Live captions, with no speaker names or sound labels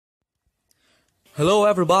Hello,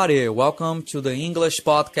 everybody. Welcome to the English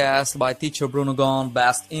podcast by Teacher Bruno Gon,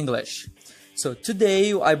 Best English. So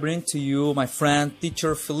today I bring to you my friend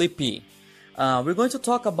Teacher Felipe. We're going to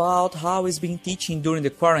talk about how he's been teaching during the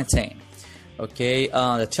quarantine. Okay,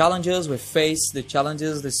 the challenges we face, the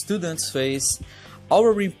challenges the students face,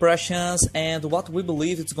 our impressions, and what we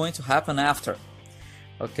believe is going to happen after.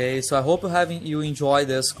 Okay, so I hope you enjoy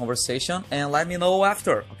this conversation and let me know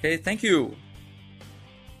after. Okay, thank you.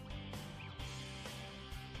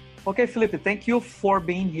 Okay, Felipe, thank you for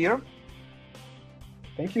being here.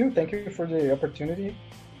 Thank you for the opportunity.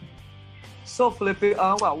 So, Felipe,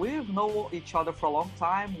 we've known each other for a long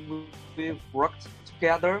time. We've worked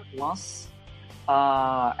together once.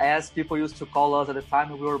 As people used to call us at the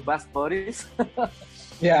time, we were best buddies.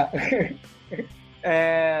 Yeah.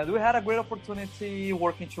 And we had a great opportunity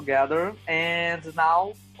working together. And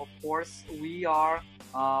now, of course, we are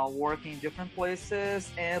working in different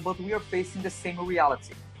places, but we are facing the same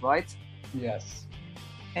reality, right? Yes.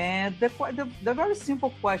 And the very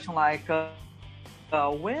simple question,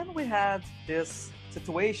 when we had this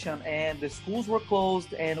situation and the schools were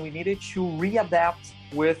closed and we needed to readapt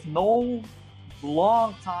with no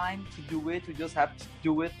long time to do it, we just have to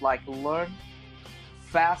do it, learn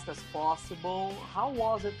fast as possible. How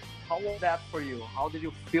was it? How was that for you? How did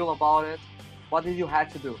you feel about it? What did you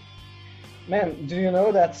have to do? Man, do you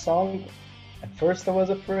know that song? At first I was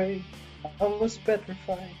afraid, I was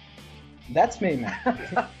petrified. That's me, man.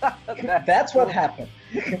 That's what happened.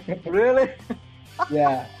 Really?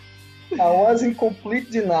 Yeah. I was in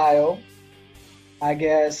complete denial. I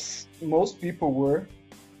guess most people were.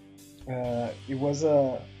 It was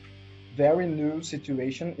a very new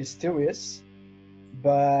situation. It still is.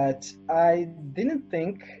 But I didn't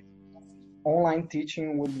think online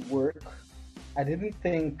teaching would work. I didn't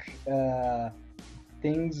think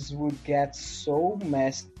things would get so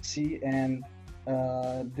messy and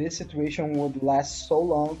this situation would last so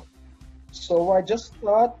long. So I just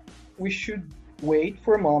thought we should wait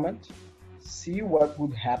for a moment, see what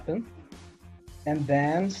would happen, and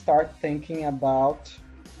then start thinking about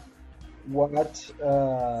what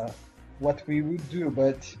we would do.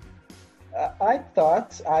 But I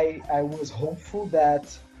thought I was hopeful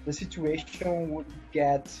that the situation would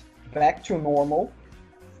get back to normal,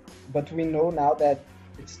 but we know now that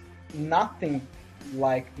it's nothing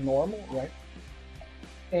like normal, right?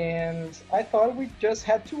 And I thought we just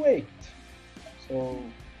had to wait. So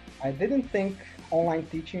I didn't think online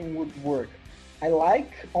teaching would work. I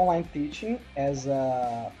like online teaching as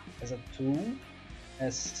a tool,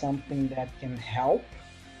 as something that can help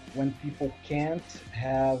when people can't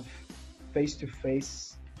have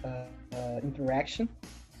face-to-face interaction.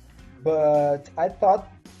 But I thought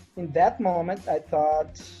in that moment,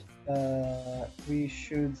 we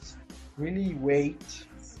should really wait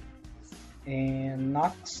and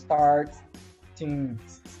not start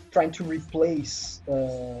trying to replace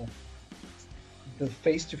the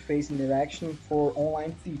face-to-face interaction for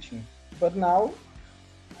online teaching. But now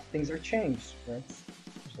things are changed, right?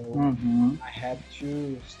 So I had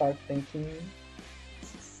to start thinking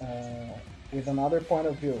with another point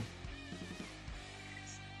of view.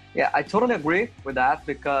 Yeah, I totally agree with that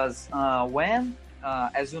because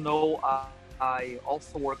as you know, I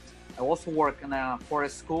also work for a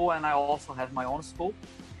school, and I also have my own school,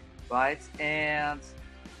 right? And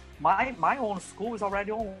my own school is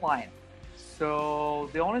already online. So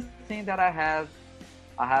the only thing that I have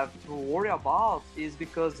to worry about is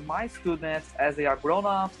because my students, as they are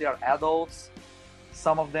grown-ups, they are adults.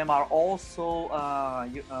 Some of them are also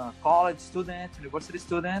college students, university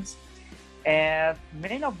students. And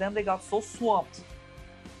many of them, they got so swamped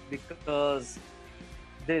because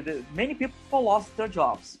many people lost their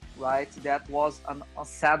jobs, right? That was a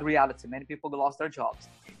sad reality. Many people lost their jobs.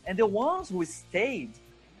 And the ones who stayed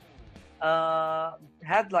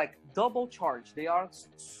had double charge. They are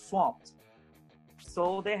swamped.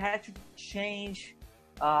 So they had to change,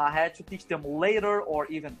 had to teach them later or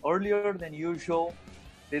even earlier than usual.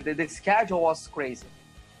 The schedule was crazy,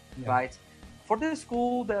 right? For the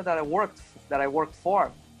school that I worked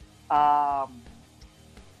for,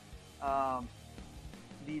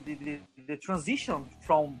 the transition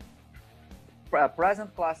from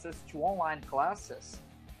present classes to online classes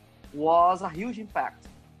was a huge impact.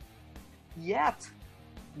 Yet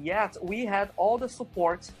we had all the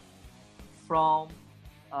support from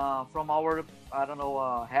our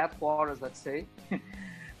headquarters, let's say.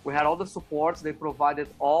 We had all the support. They provided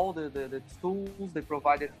all the tools. They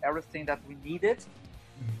provided everything that we needed.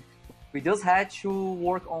 We just had to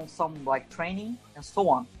work on some training and so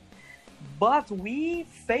on. But we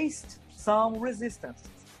faced some resistance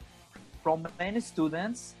from many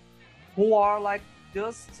students who are like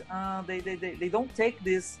just they don't take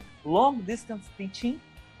this long distance teaching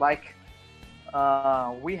like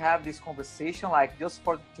we have this conversation like just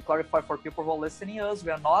for to clarify for people who are listening us,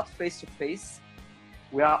 we are not face to face,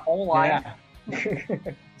 we are online. Yeah.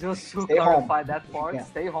 Just to Stay clarify home. that part. Yeah.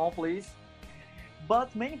 Stay home please.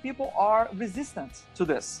 But many people are resistant to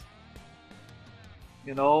this,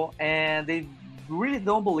 you know, and they really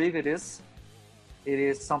don't believe it is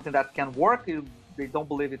something that can work. They don't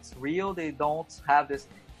believe it's real. They don't have this,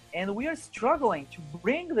 and we are struggling to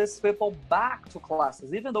bring these people back to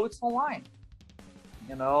classes even though it's online,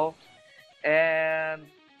 you know. And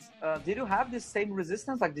did you have this same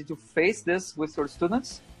resistance, like did you face this with your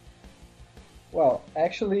students? Well,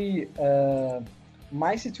 actually,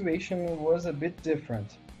 my situation was a bit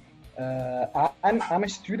different. I'm a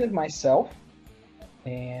student myself,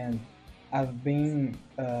 and I've been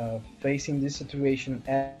facing this situation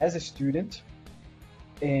as a student,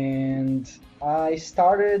 and I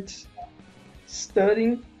started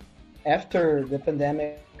studying after the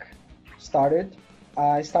pandemic started.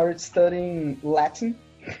 I started studying Latin.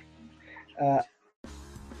 Uh,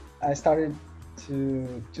 I started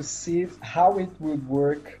to see how it would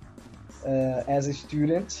work as a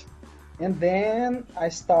student, and then I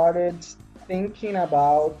started thinking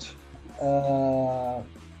about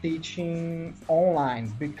teaching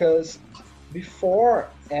online, because before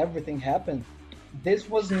everything happened, this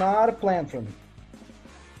was not a plan for me.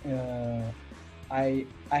 I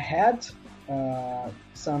had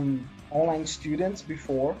some online students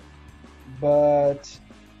before, but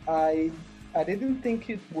I I didn't think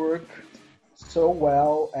it worked so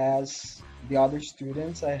well as the other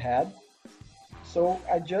students I had. So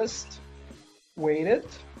I just waited,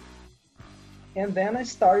 and then I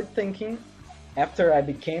started thinking, after I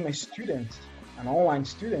became a student, an online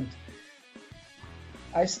student,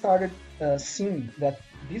 I started seeing that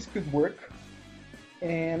this could work,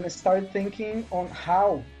 and I started thinking on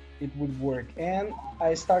how it would work, and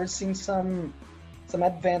I started seeing some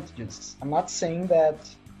advantages. I'm not saying that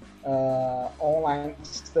online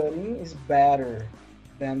studying is better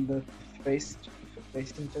than the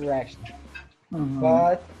face-to-face interaction,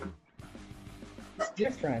 but it's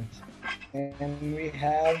different, and we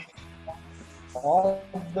have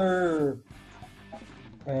other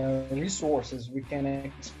resources we can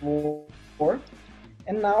explore,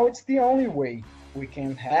 and now it's the only way we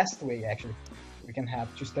can best way actually we can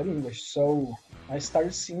have to study English. So I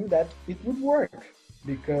started seeing that it would work,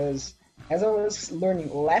 because as I was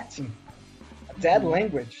learning Latin, a dead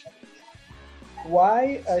language,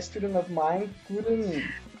 why a student of mine couldn't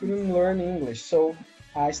learn English? So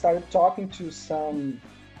I started talking to some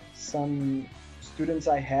students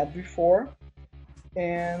I had before,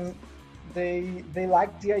 and they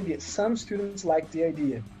liked the idea. Some students liked the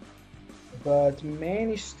idea, but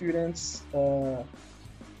many students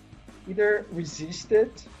either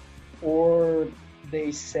resisted, or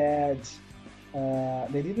they said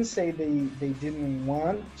they didn't say they didn't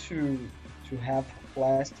want to have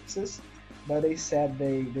classes, but they said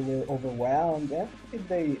they were overwhelmed, and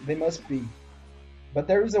they must be. But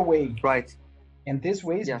there is a way, Right. and this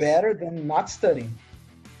way is Yes. better than not studying.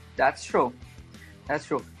 That's true. That's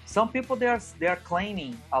true. Some people they're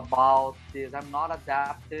claiming about this. I'm not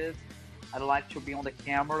adapted. I don't like to be on the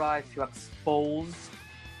camera. I feel exposed,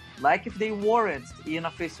 like if they weren't in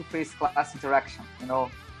a face-to-face class interaction. You know,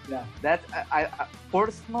 Yeah. that I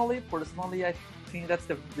personally, I think that's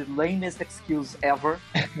the lamest excuse ever.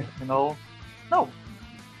 You know, no,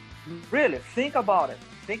 really, think about it.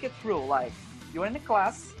 Think it through. Like you're in a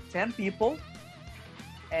class, 10 people,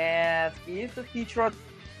 and if the teacher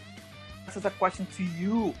asks a question to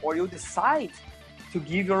you, or you decide to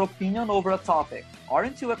give your opinion over a topic,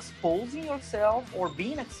 aren't you exposing yourself or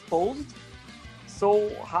being exposed? So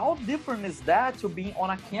how different is that to being on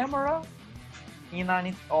a camera in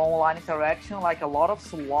an online interaction, like a lot of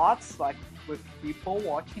slots, like with people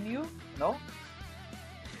watching you? No.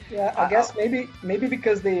 Yeah, I guess maybe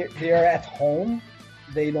because they are at home,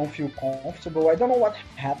 they don't feel comfortable. I don't know what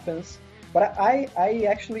happens, but I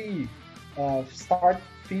actually started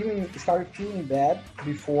feeling bad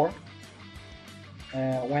before,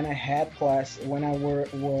 when I had class, when I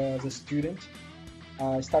was a student.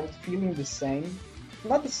 I started feeling the same,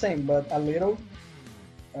 not the same, but a little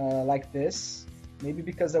like this. Maybe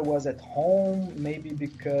because I was at home, maybe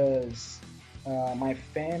because my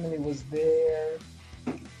family was there.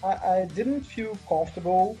 I didn't feel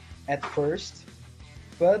comfortable at first,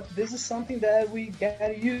 but this is something that we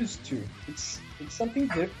get used to. It's something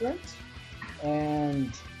different,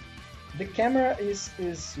 and the camera is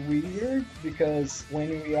weird, because when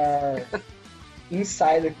we are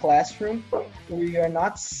inside the classroom, we are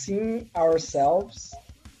not seeing ourselves.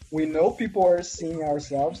 We know people are seeing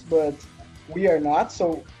ourselves, but we are not.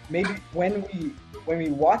 So maybe when we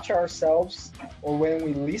watch ourselves, or when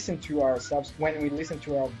we listen to ourselves, when we listen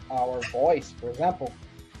to our voice, for example,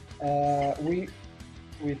 we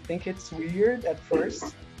think it's weird at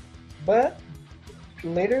first, but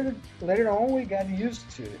later on we got used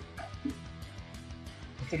to it.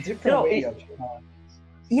 It's a different way of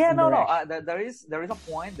yeah, no, interaction. there is a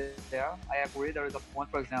point there. I agree. There is a point.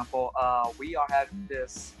 For example, we are having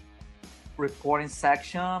this recording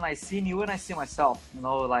section. I see you and I see myself.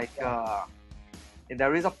 Like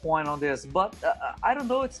there is a point on this, but I don't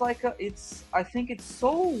know. It's like it's. I think it's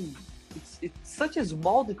so. It's such a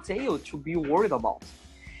small detail to be worried about.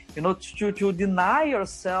 To deny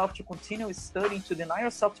yourself to continue studying, to deny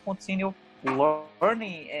yourself to continue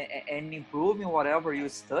learning and improving whatever you're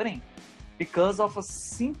studying because of a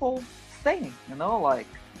simple thing, like,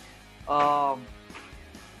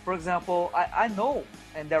 for example, I know,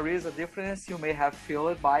 and there is a difference, you may have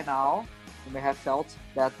felt it by now, you may have felt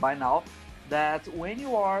that by now, that when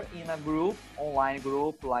you are in a group, online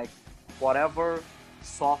group, like whatever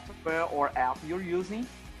software or app you're using,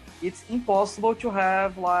 it's impossible to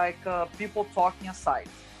have like people talking aside.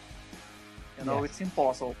 Yes. It's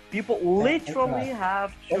impossible. People literally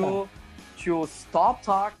have to stop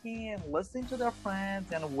talking and listening to their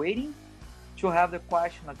friends and waiting to have the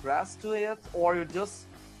question addressed to it, or you just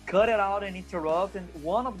cut it out and interrupt, and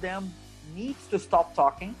one of them needs to stop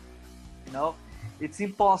talking. It's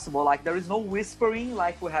impossible. Like there is no whispering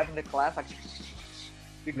like we have in the class, like,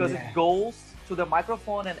 because it goes to the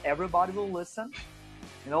microphone and everybody will listen.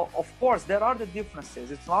 Of course, there are the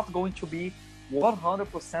differences. It's not going to be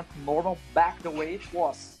 100% normal back the way it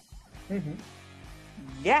was. Mm-hmm.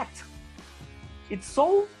 Yet, it's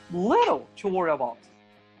so little to worry about.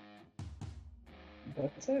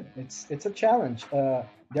 That's it. It's a challenge.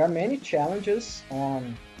 There are many challenges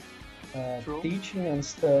on teaching and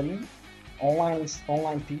studying,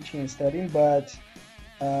 online teaching and studying, but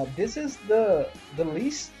this is the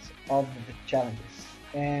least of the challenges.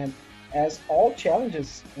 And as all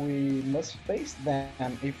challenges, we must face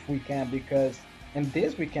them if we can, and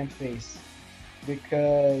this we can't face,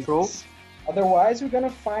 because otherwise we're gonna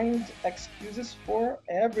find excuses for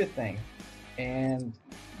everything. And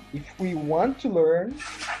if we want to learn,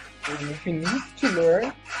 and if we need to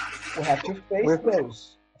learn, we have to face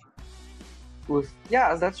those.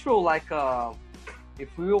 Yeah, that's true. Like, if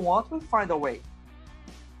we want, we'll find a way.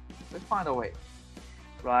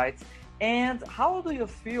 Right? And how do you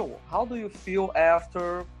feel? How do you feel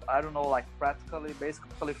after, I don't know, like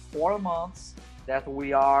basically 4 months that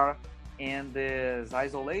we are in this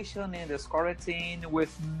isolation, in this quarantine,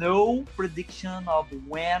 with no prediction of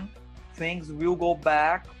when things will go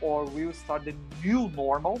back or will start the new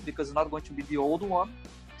normal, because it's not going to be the old one.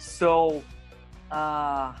 So,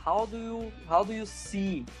 how do you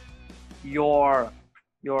see your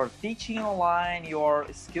teaching online, your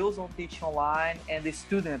skills on teaching online, and the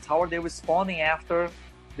students, how are they responding after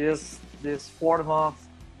this 4 months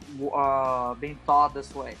being taught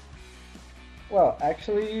this way? Well,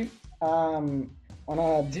 actually, on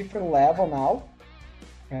a different level now.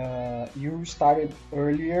 You started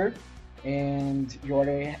earlier, and you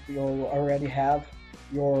already have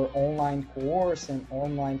your online course and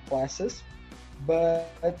online classes.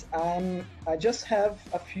 But I just have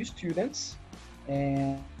a few students,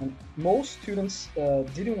 and most students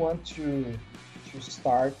didn't want to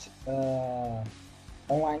start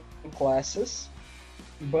online classes.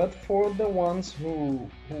 But for the ones who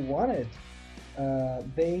wanted,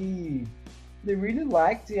 they really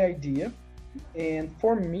liked the idea. And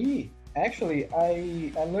for me, actually,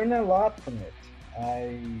 I learned a lot from it.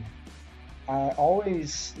 I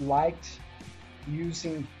always liked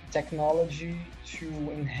using technology to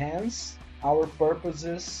enhance our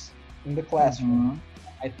purposes in the classroom.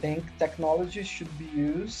 I think technology should be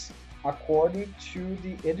used according to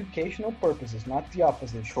the educational purposes, not the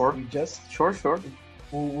opposite. Sure.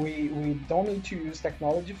 We don't need to use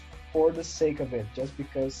technology for the sake of it. Just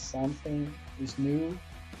because something is new,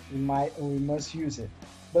 we must use it.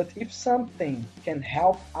 But if something can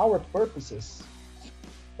help our purposes,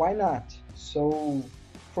 why not? So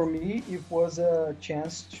for me, it was a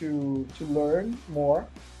chance to learn more,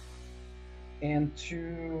 and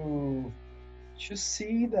to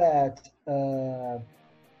see that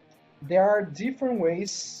there are different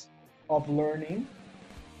ways of learning,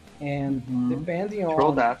 and depending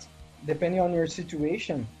on your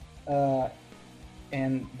situation,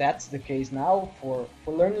 and that's the case now for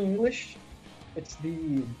learning English. It's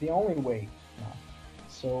the only way now.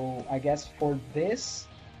 So I guess for this,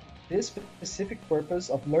 this specific purpose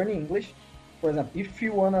of learning English. For example, if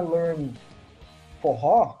you want to learn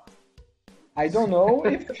forró, I don't know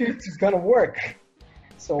if it's gonna work.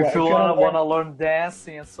 So if you want to learn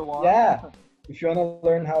dancing and so on. Yeah, if you want to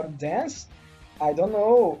learn how to dance, I don't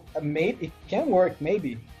know. Maybe it can work,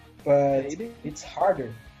 maybe, but it's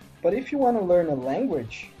harder. But if you want to learn a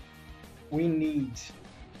language, we need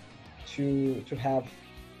to have.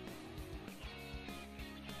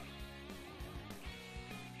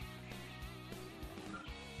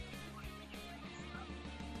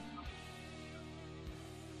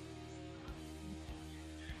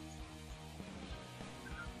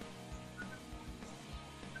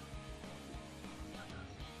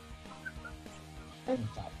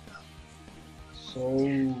 So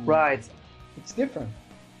right, it's different.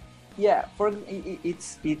 Yeah,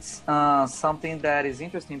 it's something that is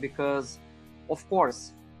interesting because, of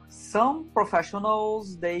course, some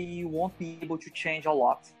professionals they won't be able to change a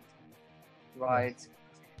lot, right? Yes.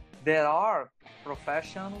 There are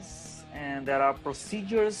professions and there are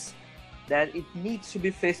procedures that it needs to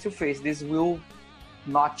be face to face. This will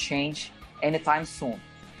not change anytime soon.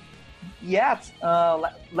 Yet,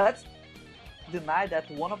 let's deny that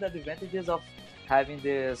one of the advantages of having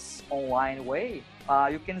this online way,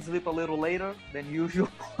 you can sleep a little later than usual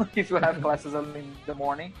if you have classes early in the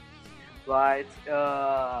morning, right?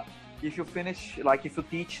 If you finish, like if you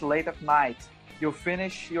teach late at night, you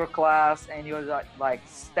finish your class and you're like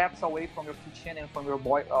steps away from your kitchen and from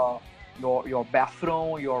your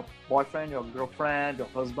bathroom, your boyfriend, your girlfriend, your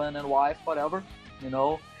husband and wife, whatever, you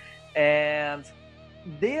know. And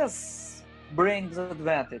this brings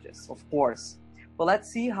advantages, of course. But let's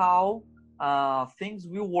see how things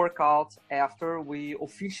will work out after we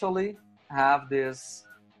officially have this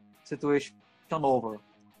situation over,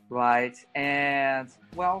 right? And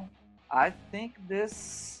well, I think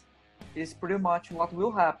this is pretty much what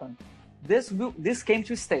will happen. This came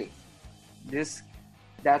to stay.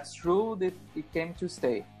 That's true. That it came to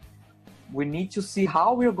stay. We need to see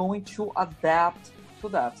how we're going to adapt to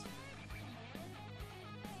that,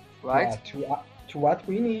 right? Yeah, to what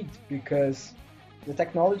we need, because the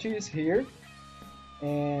technology is here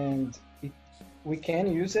and we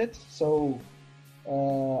can use it, so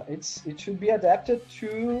it should be adapted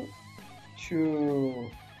to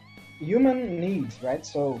human needs, right?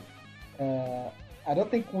 So I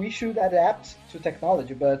don't think we should adapt to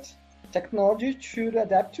technology, but technology should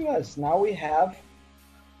adapt to us. Now we have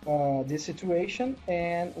this situation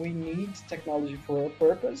and we need technology for a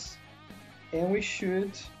purpose, and we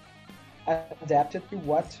should adapt it to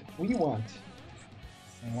what we want.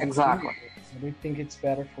 Exactly. We think it's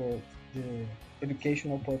better for the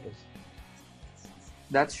educational purpose.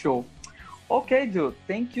 That's true. Okay, dude.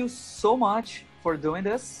 Thank you so much for doing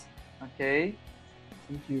this. Okay.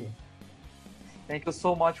 Thank you. Thank you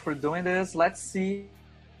so much for doing this. Let's see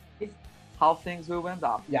how things will end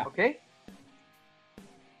up. Yeah. Okay.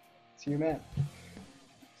 See you, man.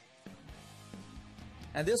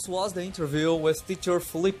 And this was the interview with teacher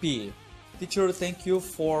Felipe. Teacher, thank you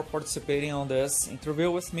for participating on this interview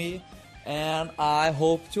with me, and I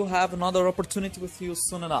hope to have another opportunity with you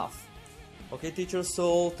soon enough. Okay, teacher,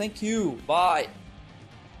 so thank you. Bye.